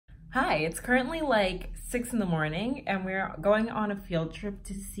Hi, it's currently like 6 in the morning and we're going on a field trip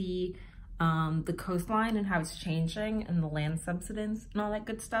to see the coastline and how it's changing and the land subsidence and all that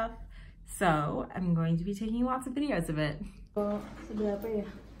good stuff. So I'm going to be taking lots of videos of it. Seberapa ya?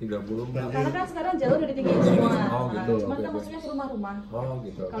 30. Karena kan sekarang jauh udah ditinggiin semua. Oh gitu. Cuman kan maksudnya ke rumah-rumah. Oh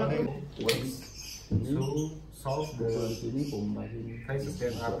gitu. Kalau to solve the crisis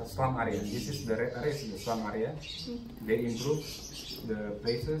that are slum area. This is the slum area. They improve the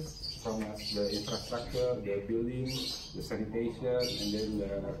places from the infrastructure, the building, the sanitation, and then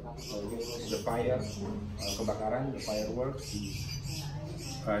the fire, kebakaran, the fireworks,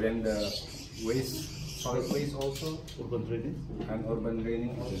 then the waste, solid waste also, urban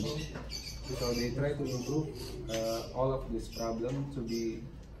draining also. So they try to improve all of this problem to be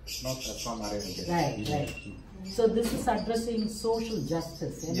not a slum area again. Right. So this is addressing social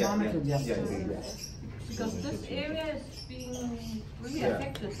justice, environmental justice. because this area is being really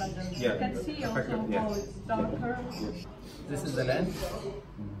affected by them. You can see also how it's darker. This is the land.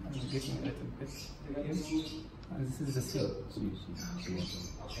 I'm getting a little bit here. And this is the sea.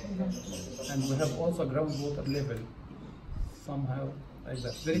 And we have also groundwater level somehow like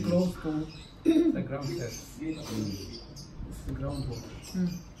that, very close to the ground surface. This is the groundwater.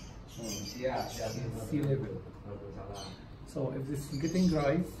 Sea level. So if this is getting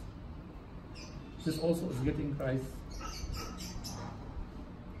rise, this also is getting rise.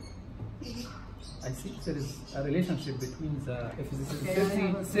 I think there is a relationship between the, if this is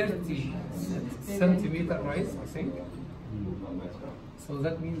 30 centimeter rise, I think. So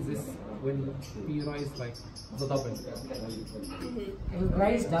that means this will be rise like the double.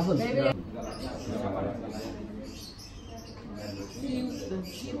 Rise double. The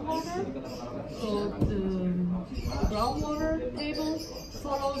seawater, so the groundwater table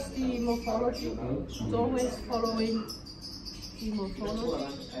follows the morphology. It's always following the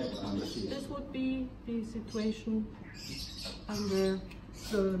morphology. This would be the situation under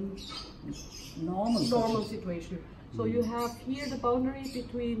the normal situation. So you have here the boundary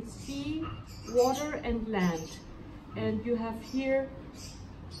between sea, water and land. And you have here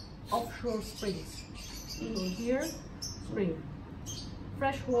offshore springs. So here, spring.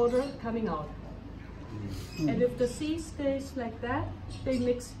 Fresh water coming out. And if the sea stays like that, they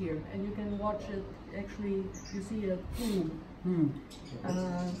mix here. And you can watch it, actually, you see a plume.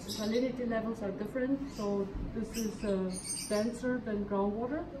 Salinity levels are different, so this is denser than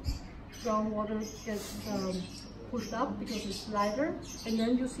groundwater. Groundwater gets pushed up because it's lighter, and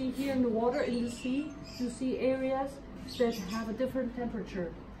then you see here in the water, in the sea, you see areas that have a different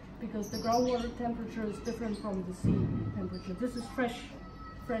temperature because the groundwater temperature is different from the sea temperature. This is fresh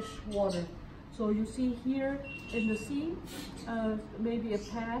water. So you see here in the sea, maybe a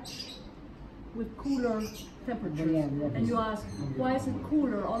patch with cooler temperatures. And you ask, why is it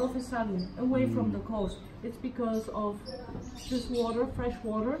cooler all of a sudden away from the coast? It's because of this water, fresh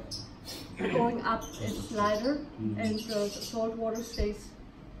water, going up, it's lighter, and the salt water stays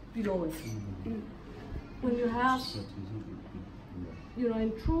below it. When you have,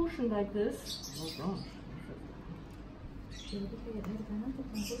 intrusion like this,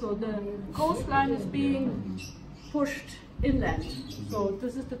 so the coastline is being pushed inland. So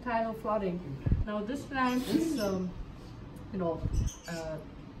this is the tidal flooding. Now this land is,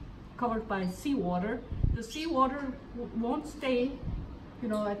 covered by seawater. The seawater won't stay,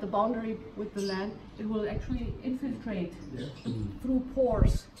 at the boundary with the land. It will actually infiltrate through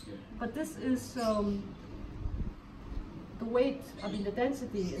pores. But this is the weight. The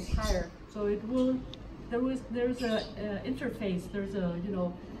density is higher. So it will. There's a interface. There's a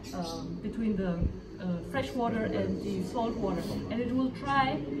between the fresh water and the salt water, and it will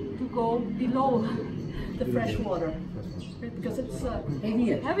try to go below the fresh water because it's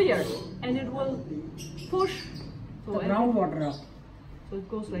heavier, and it will push the groundwater up. So it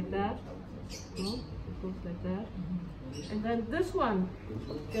goes like that. It goes like that, and then this one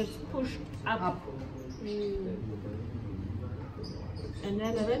gets pushed up. And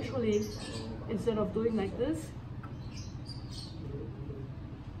then eventually, instead of doing like this,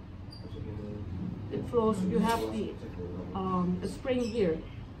 it flows. You have the a spring here,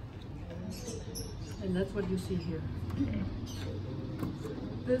 and that's what you see here.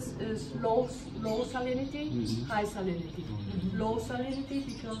 This is low salinity, high salinity. Low salinity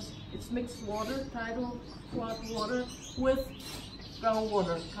because it's mixed water, tidal flood water with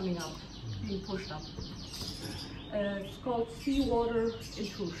groundwater coming out, being pushed up. It's called seawater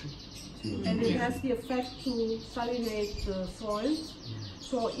intrusion. And it has the effect to salinate the soils.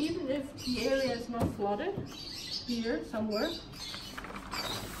 So even if the area is not flooded, here somewhere,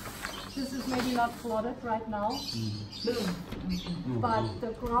 this this is maybe not flooded right now, but the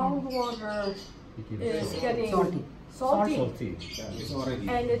groundwater is getting salty. It's already.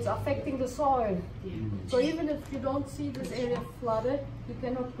 And it's affecting the soil. So even if you don't see this area flooded, you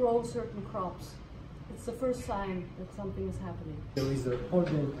cannot grow certain crops. It's the first sign that something is happening. There is a whole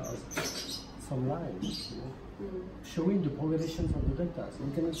delta, some lines showing the populations of the deltas.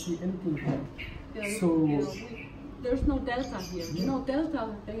 You cannot see anything here. Yeah, So there's no delta here. You know,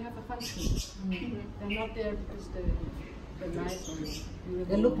 delta, they have a function. They're not there because they're nice or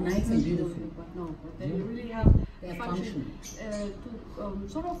They look nice and beautiful. But no, but they really have a function to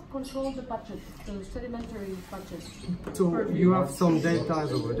sort of control the budget, the sedimentary budget. So you have some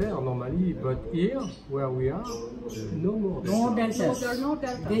deltas over there normally, but here where we are, no more deltas. No deltas. No, there are no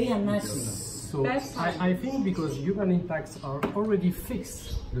deltas. Very unnatural. So I think because human impacts are already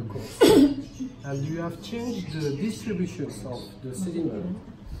fixed the coast, and you have changed the distributions of the sediment,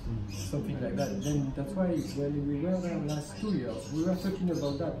 something like that. Then that's why when we were there last 2 years, we were talking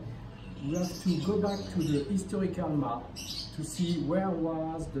about that. We have to go back to the historical map to see where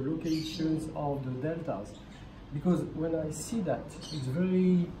was the locations of the deltas, because when I see that, it's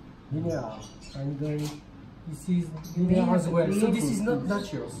very linear, and then this is linear as well. So this is not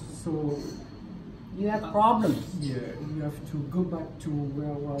natural. So You have problems. yeah, you have to go back to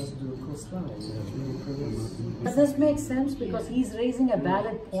where was the coastline. But this makes sense because he's raising a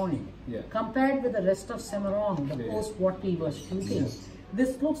valid point. Yeah. Compared with the rest of Semarang, the post what we were shooting,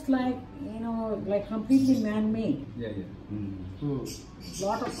 this looks like, you know, like completely man-made. Yeah, yeah.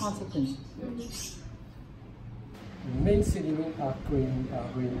 Lot of consequences. The main sediment are going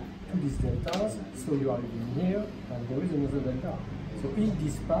to these deltas, so you are living here, and there is another delta. So in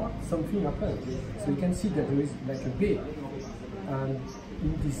this part, something happened. So you can see that there is like a bay, and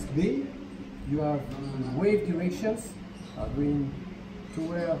in this bay, you have wave directions are going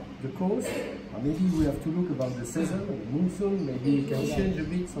toward the coast. Maybe we have to look about the season, the monsoon. Maybe it can change a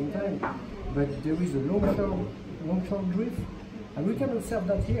bit sometime, but there is a long-term drift, and we can observe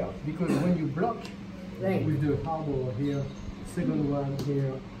that here because when you block with the harbor here, second one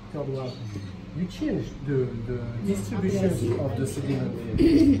here, third one, you change the distribution of the sediment.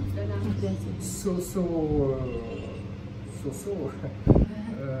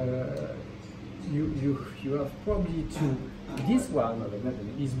 You have probably to, this one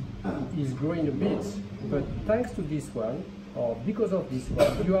is growing a bit, but thanks to this one, or because of this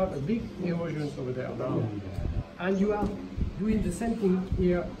one, you have a big erosion over there now, and you are doing the same thing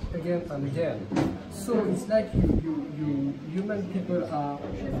here again and again. So it's like you human people are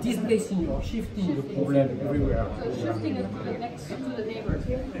displacing or shifting the problem everywhere. So shifting it to the next, to the neighbor.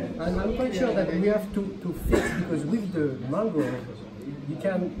 And I'm quite sure that we have to fix, because with the mangrove, you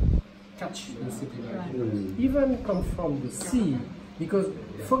can catch the sediment. Even come from the sea, because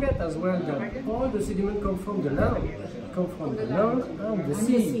forget as well that all the sediment come from the land, and the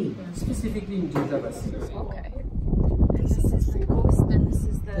sea, specifically in the Java Sea. Okay. This is the coast, and this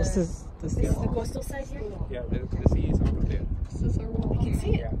is the coastal side here? Yeah, the sea is over there. This is our wall. You can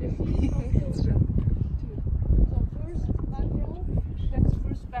see it. So first mangrove, that's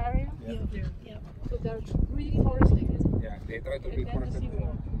first barrier. Yeah. So they're really foresting it. Yeah, they try to be forested.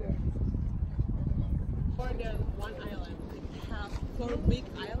 Yeah. For the one island, we have 4 big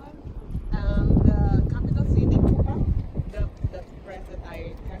islands, and the capital city, the place that I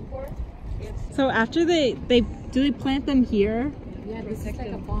came for. So after do they plant them here? Yeah, this is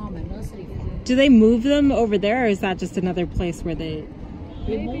like a farm, a nursery. Do they move them over there, or is that just another place where they...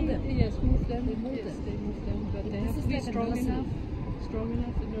 They move them. Yes, move them. They move them, but they have to be strong enough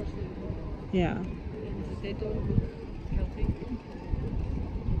to nurse them. Yeah. And they don't look healthy.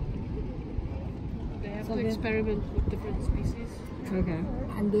 They have to experiment with different species. Okay.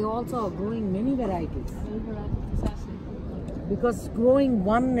 And they also are growing many varieties. Because growing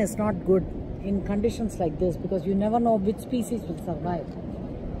one is not good in conditions like this, because you never know which species will survive.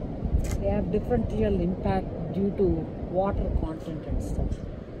 They have different real impact due to water content and stuff.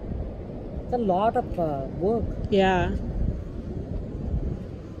 It's a lot of work. Yeah.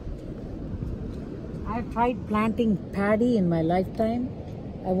 I've tried planting paddy in my lifetime.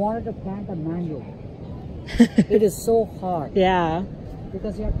 I wanted to plant a mango. It is so hard. Yeah.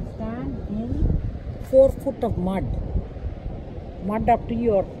 Because you have to stand in 4 foot of mud up to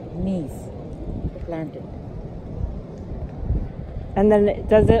your knees to plant it. And then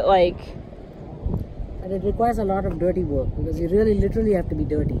does it like... And it requires a lot of dirty work because you really literally have to be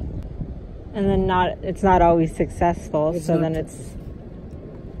dirty. And then it's not always successful, It's so not then it's...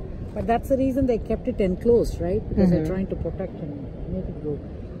 But that's the reason they kept it enclosed, right? Because they're trying to protect and make it grow.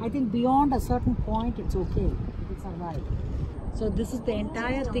 I think beyond a certain point, it's okay. It's alright. So this is the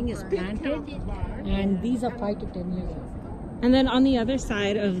entire thing is planted, and these are 5 to 10 years old. And then on the other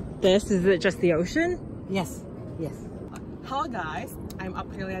side of this, is it just the ocean? Yes, yes. Hello guys, I'm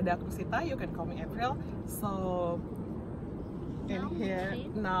Aprilia Dakusita, you can call me April. So in here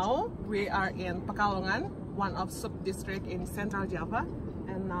now we are in Pekalongan, one of sub-district in Central Java.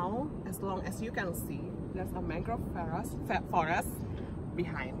 And now, as long as you can see, there's a mangrove forest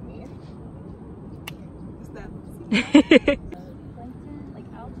behind me. Is that like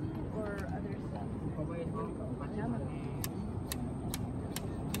algae or other stuff?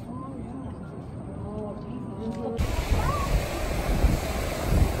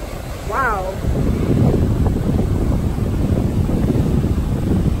 Wow.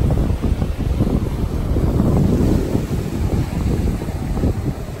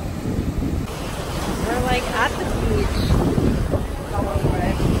 We're like at the beach.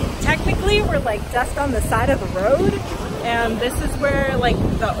 Technically, we're like just on the side of the road, and this is where like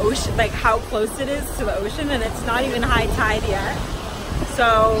the ocean, like how close it is to the ocean, and it's not even high tide yet.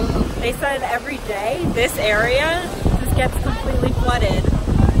 So they said every day this area just gets completely flooded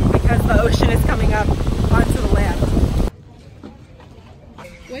because the ocean is coming up onto the land.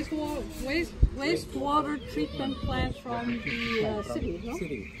 Wastewater treatment plant from the city, no?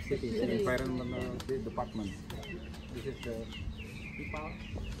 City Environmental Department. This is the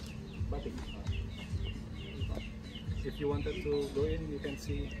Batik. If you wanted to go in, you can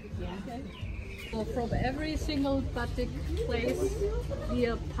see. Okay. So from every single Batik place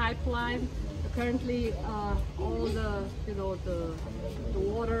via pipeline, currently all the the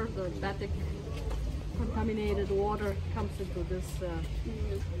water, the Batik contaminated water comes into this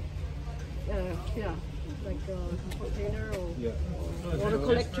like a container or water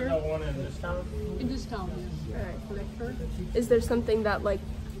collector. In this town, yes. Alright, collector. Is there something that like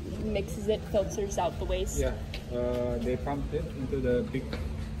mixes it, filters out the waste? Yeah, they pumped it into the big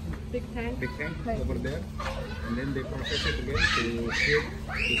tank over there, and then they process it again to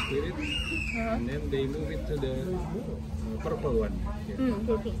spirit, and then they move it to the purple one. Yeah.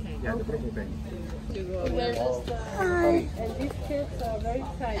 Purple tank. Yeah, the purple tank. And these kids are very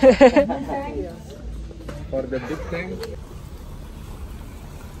excited. For the big tank,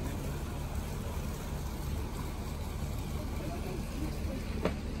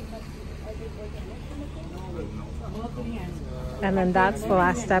 And then that's the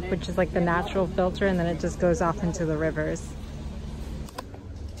last step, which is like the natural filter, and then it just goes off into the rivers.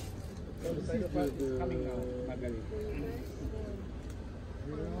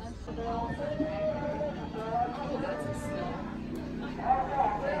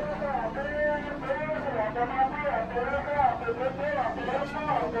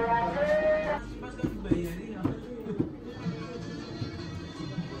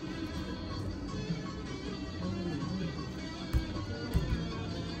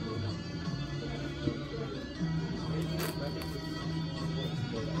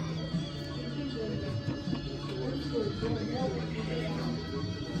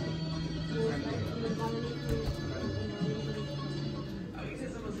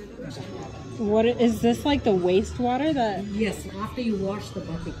 What is this, like the wastewater that? Yes, after you wash the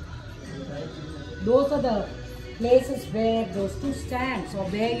Batik. Those are the places where those two stands or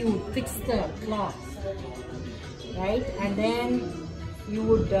where you would fix the cloths, right? And then you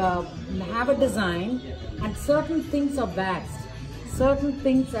would have a design, and certain things are waxed. Certain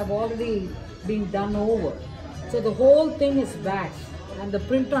things have already been done over. So the whole thing is waxed, and the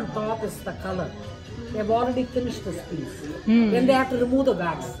print on top is the color. They've already finished this piece. Then they have to remove the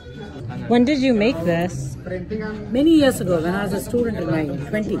wax. When did you make this? Many years ago, when I was a student in my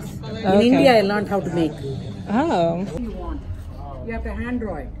 20s. In India, I learned how to make. Oh. You want. You have to hand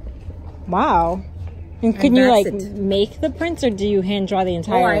draw it. Wow. And can you like make the prints, or do you hand draw the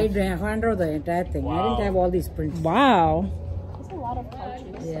entire? Oh, I hand draw the entire thing. Wow. I didn't have all these prints. Wow. That's a lot of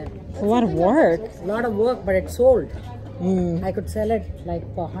punches. Yeah. It's a lot of work. A lot of work, but it sold. I could sell it like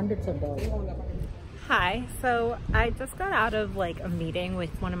for hundreds of dollars. Hi, so I just got out of like a meeting with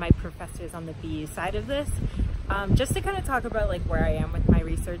one of my professors on the BU side of this, just to kind of talk about like where I am with my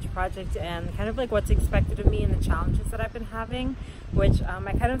research project and kind of like what's expected of me and the challenges that I've been having, which I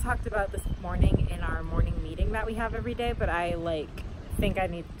kind of talked about this morning in our morning meeting that we have every day, but I think I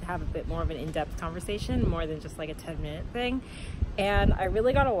need to have a bit more of an in-depth conversation, more than just like a 10-minute thing. And I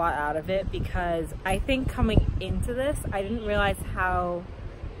really got a lot out of it because I think coming into this, I didn't realize how,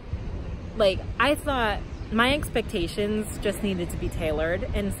 I thought my expectations just needed to be tailored.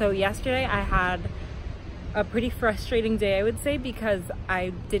 And so yesterday I had a pretty frustrating day, I would say, because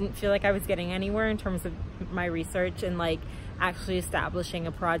I didn't feel like I was getting anywhere in terms of my research and actually establishing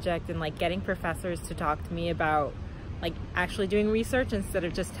a project and getting professors to talk to me about like actually doing research instead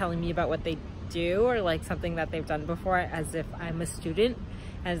of just telling me about what they do or like something that they've done before, as if I'm a student,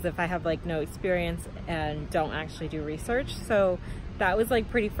 as if I have like no experience and don't actually do research. So that was like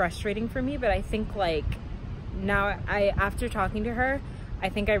pretty frustrating for me. But I think like now after talking to her, I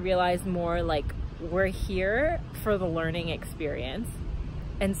think I realized more like we're here for the learning experience.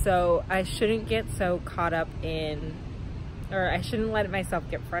 And so I shouldn't get so caught up in, or I shouldn't let myself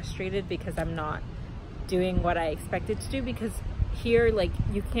get frustrated because I'm not doing what I expected to do, because here, like,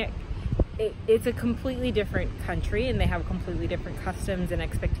 you can't, it's a completely different country and they have completely different customs and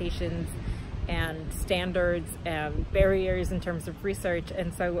expectations and standards and barriers in terms of research.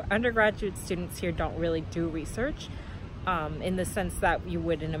 And so undergraduate students here don't really do research in the sense that you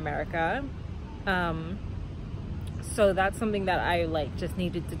would in America. So that's something that I like just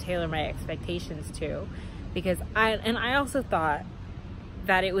needed to tailor my expectations to, because I also thought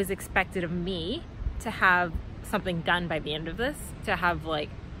that it was expected of me to have something done by the end of this, to have like,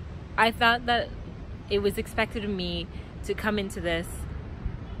 I thought that it was expected of me to come into this,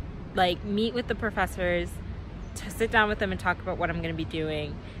 like meet with the professors, to sit down with them and talk about what I'm going to be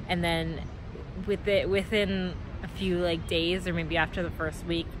doing, and then within a few like days or maybe after the first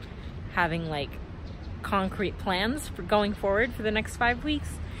week, having like concrete plans for going forward for the next 5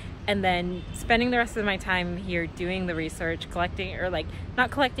 weeks, and then spending the rest of my time here doing the research, collecting, or like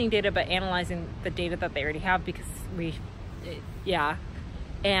not collecting data but analyzing the data that they already have, because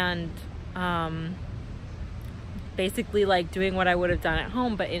and basically like doing what I would have done at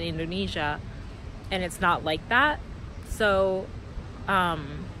home but in Indonesia, and it's not like that. So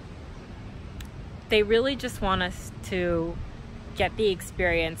they really just want us to get the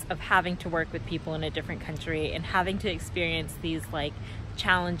experience of having to work with people in a different country and having to experience these like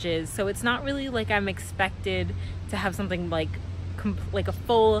challenges. So it's not really like I'm expected to have something like a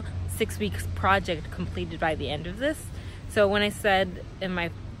full 6 weeks project completed by the end of this. So when I said in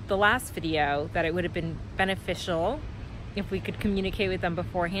the last video that it would have been beneficial if we could communicate with them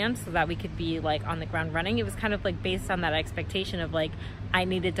beforehand so that we could be like on the ground running, it was kind of like based on that expectation of like I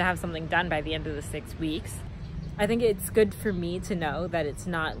needed to have something done by the end of the 6 weeks. I think it's good for me to know that it's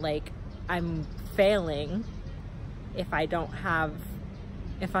not like I'm failing if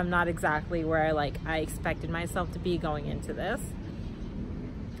I'm not exactly where I expected myself to be going into this.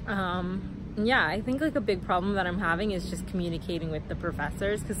 Yeah, I think like a big problem that I'm having is just communicating with the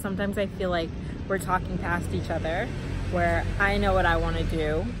professors, because sometimes I feel like we're talking past each other, where I know what I want to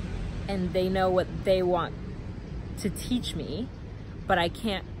do and they know what they want to teach me, but I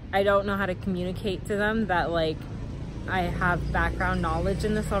don't know how to communicate to them that like I have background knowledge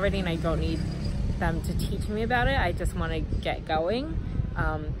in this already and I don't need them to teach me about it. I just want to get going,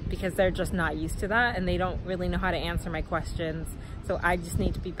 because they're just not used to that and they don't really know how to answer my questions. So I just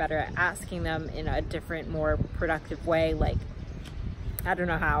need to be better at asking them in a different, more productive way. Like, I don't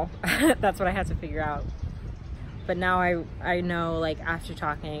know how. That's what I had to figure out. But now I know, like, after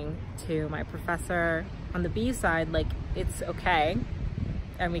talking to my professor on the B side, like, it's okay.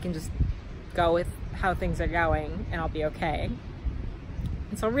 And we can just go with how things are going and I'll be okay.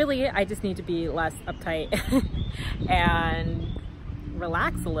 And so really, I just need to be less uptight and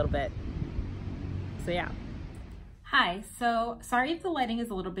relax a little bit. So yeah. Hi, so sorry if the lighting is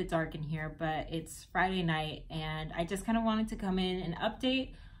a little bit dark in here, but it's Friday night and I just kind of wanted to come in and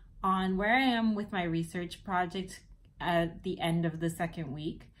update on where I am with my research project at the end of the second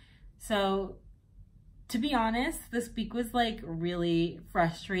week. So to be honest, this week was like really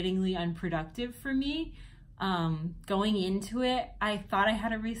frustratingly unproductive for me. Going into it, I thought I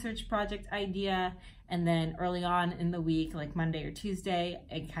had a research project idea, and then early on in the week, like Monday or Tuesday,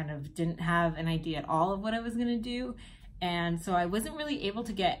 I kind of didn't have an idea at all of what I was gonna do. And so I wasn't really able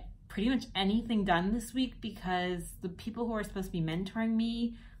to get pretty much anything done this week because the people who are supposed to be mentoring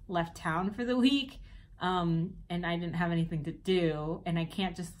me left town for the week. And I didn't have anything to do, and I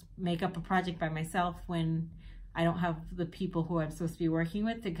can't just make up a project by myself when I don't have the people who I'm supposed to be working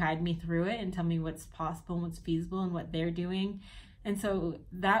with to guide me through it and tell me what's possible and what's feasible and what they're doing. And so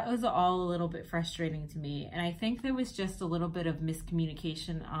that was all a little bit frustrating to me. And I think there was just a little bit of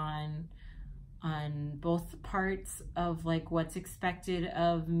miscommunication on both parts of like what's expected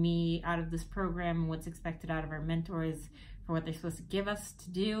of me out of this program and what's expected out of our mentors for what they're supposed to give us to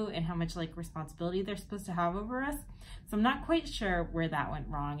do and how much like responsibility they're supposed to have over us. So I'm not quite sure where that went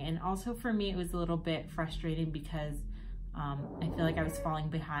wrong. And also for me, it was a little bit frustrating because I feel like I was falling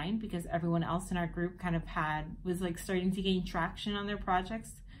behind because everyone else in our group kind of was like starting to gain traction on their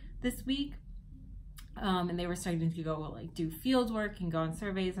projects this week. And they were starting to go like do field work and go on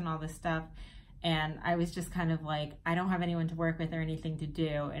surveys and all this stuff. And I was just kind of like, I don't have anyone to work with or anything to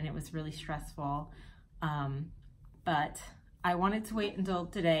do. And it was really stressful. but I wanted to wait until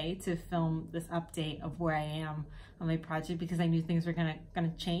today to film this update of where I am on my project because I knew things were gonna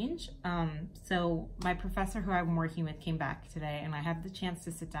change. So my professor who I'm working with came back today, and I had the chance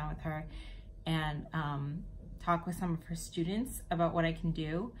to sit down with her and talk with some of her students about what I can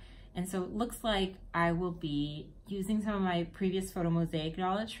do. And so it looks like I will be using some of my previous photomosaic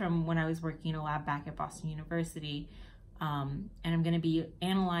knowledge from when I was working in a lab back at Boston University. And I'm going to be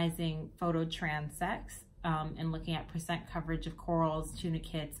analyzing phototransects and looking at percent coverage of corals,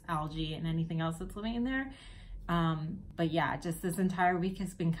 tunicates, algae, and anything else that's living in there. But yeah, just this entire week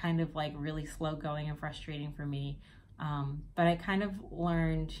has been kind of like really slow going and frustrating for me. But I kind of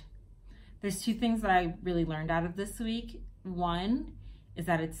learned, there's two things that I really learned out of this week. One is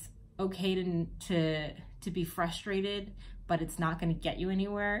that it's okay to be frustrated, but it's not going to get you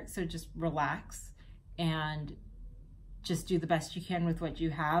anywhere. So just relax and just do the best you can with what you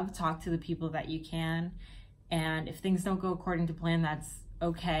have. Talk to the people that you can. And if things don't go according to plan, that's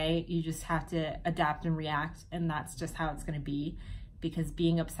okay. You just have to adapt and react. And that's just how it's going to be, because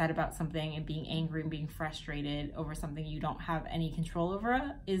being upset about something and being angry and being frustrated over something you don't have any control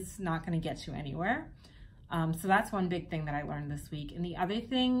over is not going to get you anywhere. So that's one big thing that I learned this week. And the other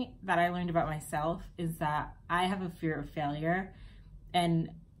thing that I learned about myself is that I have a fear of failure, and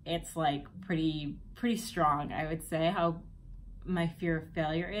it's like pretty strong, I would say, how my fear of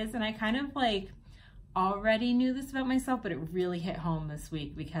failure is. And I kind of like already knew this about myself, but it really hit home this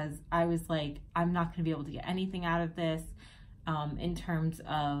week because I was like, I'm not going to be able to get anything out of this in terms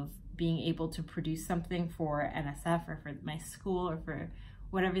of being able to produce something for NSF or for my school or for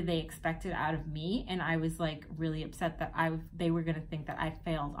whatever they expected out of me. And I was like really upset that they were gonna think that I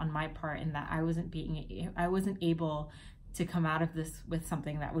failed on my part and that I wasn't able to come out of this with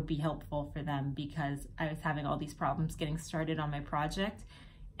something that would be helpful for them because I was having all these problems getting started on my project.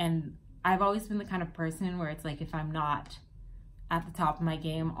 And I've always been the kind of person where it's like, if I'm not at the top of my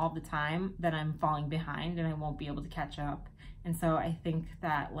game all the time, then I'm falling behind and I won't be able to catch up. And so I think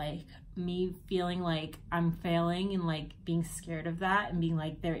that like me feeling like I'm failing and like being scared of that and being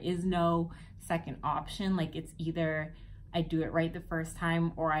like, there is no second option. Like it's either I do it right the first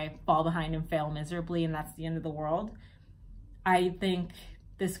time or I fall behind and fail miserably and that's the end of the world. I think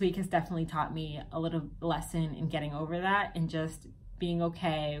this week has definitely taught me a little lesson in getting over that and just being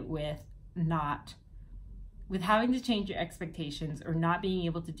okay with having to change your expectations or not being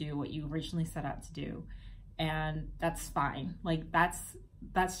able to do what you originally set out to do. And that's fine. Like that's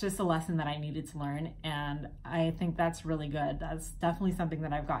just a lesson that I needed to learn. And I think that's really good. That's definitely something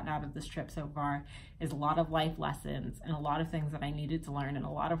that I've gotten out of this trip so far, is a lot of life lessons and a lot of things that I needed to learn and a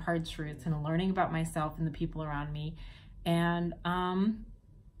lot of hard truths and learning about myself and the people around me. And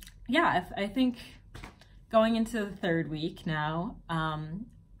yeah, I think going into the third week now,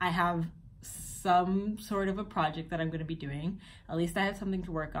 I have some sort of a project that I'm going to be doing. At least I have something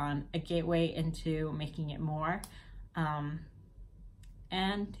to work on, a gateway into making it more.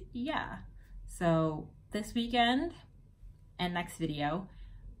 And yeah, so this weekend and next video,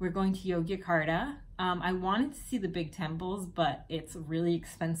 we're going to Yogyakarta. I wanted to see the big temples, but it's really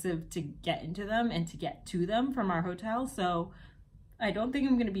expensive to get into them and to get to them from our hotel. So I don't think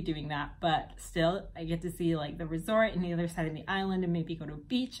I'm going to be doing that, but still I get to see like the resort and the other side of the island and maybe go to a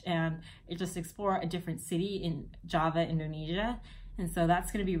beach and just explore a different city in Java, Indonesia. And so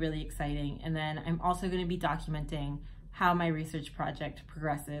that's going to be really exciting. And then I'm also going to be documenting how my research project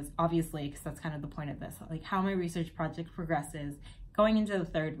progresses, obviously, because that's kind of the point of this, like how my research project progresses going into the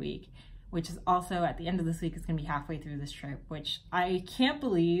third week, which is also at the end of this week is going to be halfway through this trip, which I can't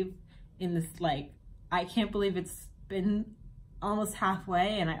believe in this, like, I can't believe it's been almost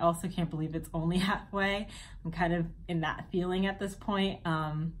halfway, and I also can't believe it's only halfway. I'm kind of in that feeling at this point.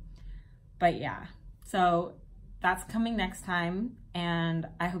 But yeah, so that's coming next time, and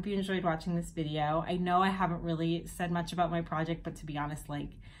I hope you enjoyed watching this video. I know I haven't really said much about my project, but to be honest,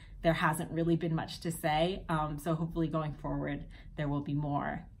 like there hasn't really been much to say. So hopefully going forward, there will be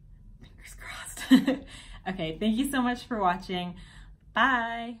more. Fingers crossed. Okay, thank you so much for watching.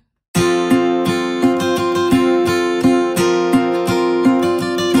 Bye.